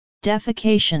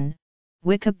Defecation,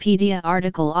 Wikipedia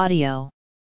article audio.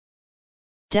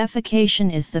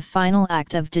 Defecation is the final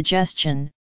act of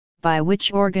digestion, by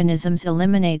which organisms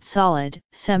eliminate solid,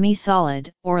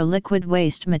 semi-solid, or liquid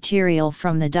waste material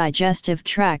from the digestive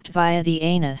tract via the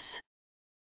anus.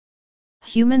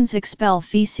 Humans expel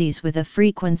feces with a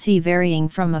frequency varying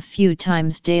from a few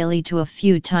times daily to a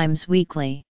few times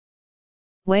weekly.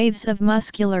 Waves of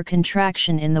muscular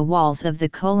contraction in the walls of the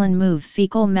colon move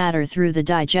fecal matter through the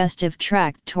digestive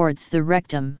tract towards the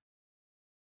rectum.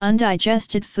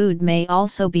 Undigested food may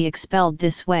also be expelled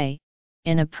this way,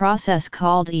 in a process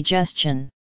called egestion.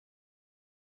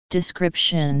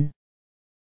 Description: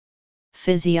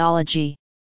 Physiology.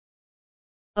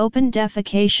 Open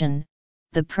defecation,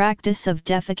 the practice of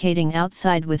defecating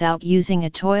outside without using a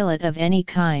toilet of any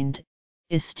kind,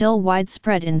 is still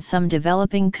widespread in some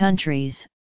developing countries,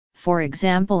 for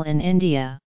example in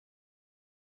India.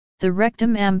 The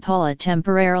rectum ampulla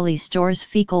temporarily stores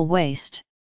fecal waste.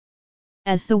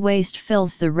 As the waste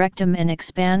fills the rectum and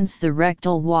expands the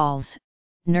rectal walls,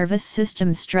 nervous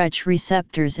system stretch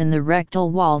receptors in the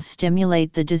rectal walls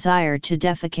stimulate the desire to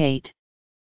defecate.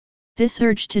 This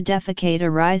urge to defecate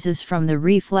arises from the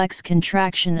reflex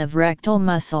contraction of rectal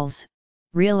muscles,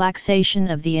 relaxation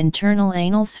of the internal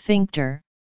anal sphincter,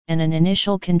 and an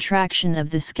initial contraction of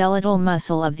the skeletal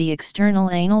muscle of the external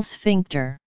anal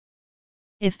sphincter.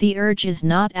 If the urge is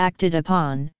not acted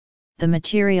upon, the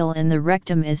material in the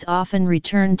rectum is often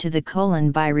returned to the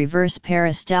colon by reverse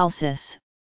peristalsis,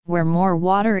 where more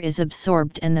water is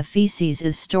absorbed and the feces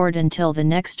is stored until the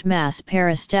next mass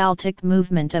peristaltic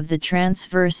movement of the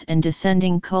transverse and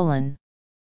descending colon.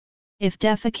 If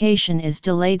defecation is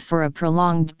delayed for a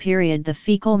prolonged period, the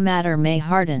fecal matter may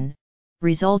harden,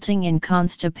 resulting in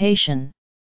constipation.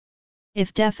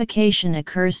 If defecation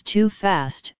occurs too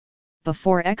fast,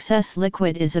 before excess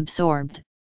liquid is absorbed,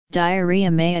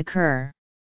 diarrhea may occur.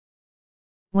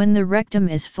 When the rectum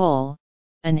is full,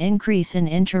 an increase in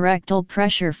intrarectal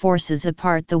pressure forces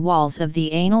apart the walls of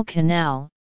the anal canal,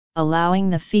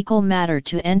 allowing the fecal matter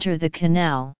to enter the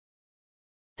canal.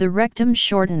 The rectum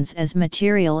shortens as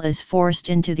material is forced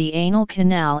into the anal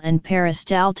canal and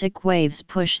peristaltic waves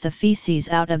push the feces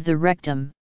out of the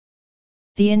rectum.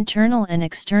 The internal and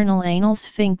external anal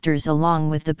sphincters along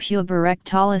with the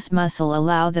puborectalis muscle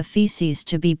allow the feces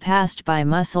to be passed by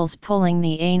muscles pulling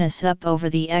the anus up over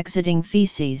the exiting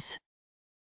feces.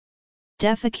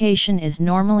 Defecation is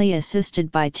normally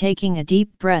assisted by taking a deep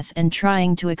breath and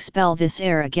trying to expel this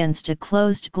air against a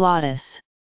closed glottis.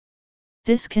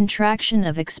 This contraction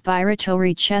of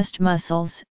expiratory chest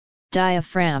muscles,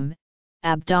 diaphragm,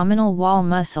 abdominal wall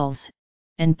muscles,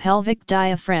 and pelvic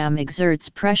diaphragm exerts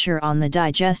pressure on the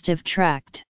digestive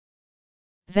tract.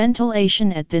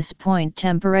 Ventilation at this point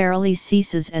temporarily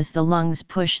ceases as the lungs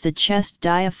push the chest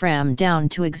diaphragm down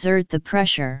to exert the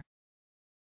pressure.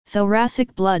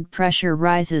 Thoracic blood pressure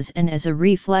rises and as a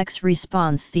reflex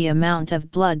response the amount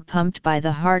of blood pumped by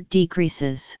the heart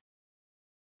decreases.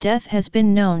 Death has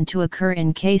been known to occur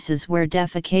in cases where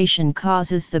defecation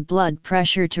causes the blood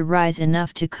pressure to rise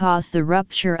enough to cause the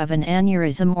rupture of an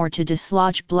aneurysm or to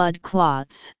dislodge blood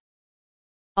clots.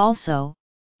 Also,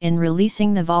 in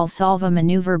releasing the Valsalva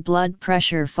maneuver blood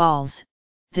pressure falls.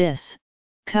 This,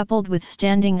 coupled with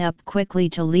standing up quickly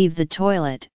to leave the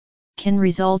toilet, can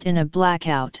result in a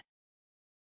blackout.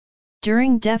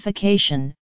 During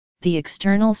defecation, the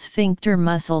external sphincter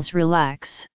muscles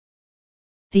relax.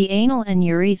 The anal and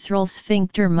urethral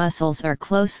sphincter muscles are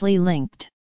closely linked.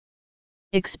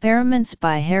 Experiments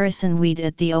by Harrison Weed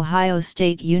at the Ohio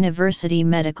State University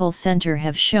Medical Center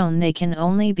have shown they can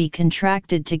only be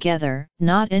contracted together,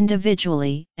 not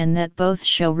individually, and that both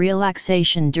show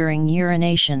relaxation during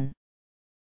urination.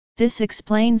 This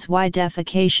explains why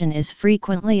defecation is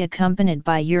frequently accompanied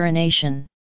by urination.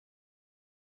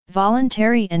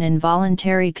 Voluntary and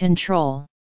involuntary control.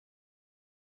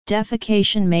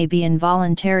 Defecation may be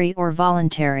involuntary or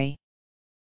voluntary.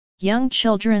 Young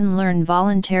children learn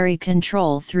voluntary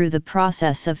control through the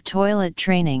process of toilet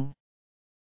training.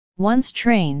 Once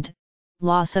trained,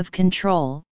 loss of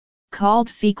control, called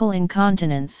fecal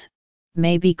incontinence,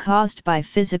 may be caused by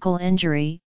physical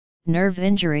injury, nerve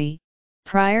injury,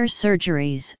 prior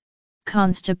surgeries,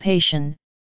 constipation,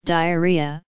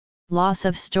 diarrhea, loss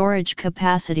of storage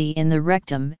capacity in the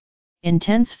rectum,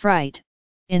 intense fright,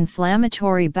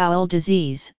 inflammatory bowel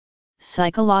disease,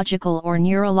 psychological or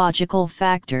neurological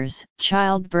factors,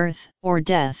 childbirth, or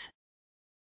death.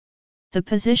 The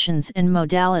positions and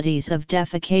modalities of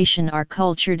defecation are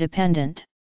culture dependent.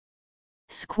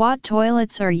 Squat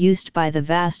toilets are used by the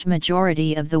vast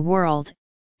majority of the world,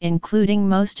 including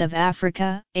most of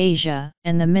Africa, Asia,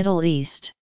 and the Middle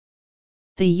East.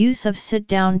 The use of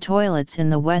sit-down toilets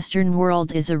in the Western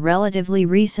world is a relatively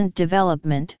recent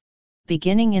development,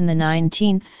 beginning in the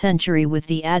 19th century with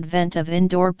the advent of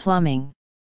indoor plumbing.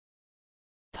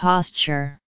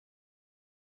 Posture.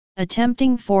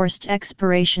 Attempting forced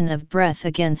expiration of breath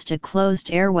against a closed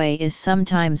airway is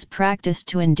sometimes practiced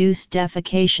to induce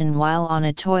defecation while on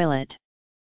a toilet.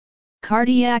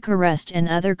 Cardiac arrest and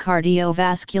other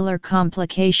cardiovascular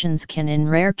complications can in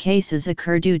rare cases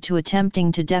occur due to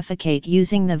attempting to defecate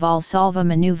using the Valsalva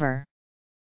maneuver.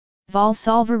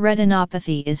 Valsalva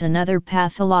retinopathy is another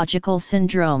pathological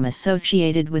syndrome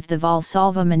associated with the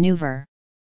Valsalva maneuver.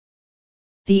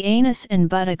 The anus and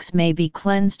buttocks may be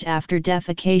cleansed after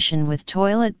defecation with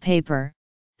toilet paper,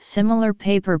 similar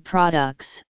paper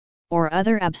products, or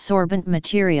other absorbent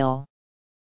material.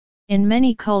 In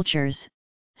many cultures,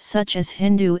 such as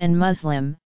Hindu and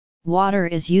Muslim, water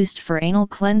is used for anal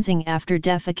cleansing after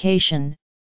defecation,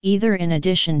 either in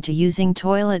addition to using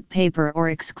toilet paper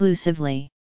or exclusively.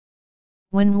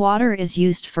 When water is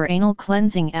used for anal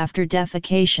cleansing after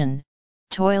defecation,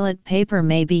 toilet paper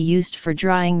may be used for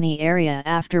drying the area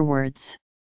afterwards.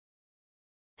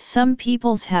 Some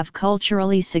peoples have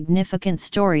culturally significant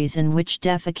stories in which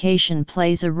defecation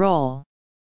plays a role.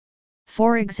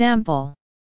 For example,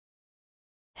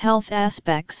 health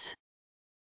aspects,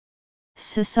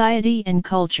 society and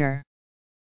culture,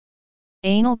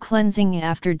 anal cleansing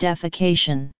after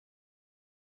defecation,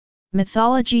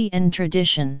 mythology and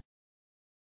tradition.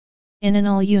 In an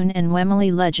Alyun and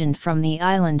Wemili legend from the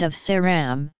island of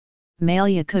Seram,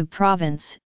 Maluku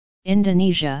province,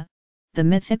 Indonesia, the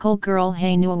mythical girl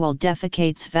Hainuwal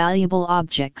defecates valuable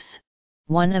objects.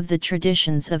 One of the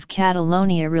traditions of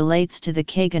Catalonia relates to the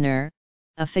Kaganer,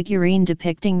 a figurine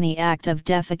depicting the act of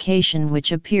defecation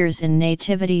which appears in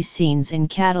nativity scenes in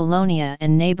Catalonia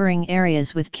and neighboring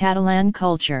areas with Catalan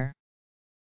culture.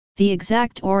 The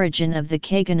exact origin of the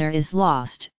Kaganer is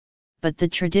lost, but the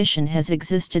tradition has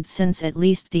existed since at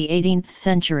least the 18th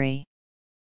century.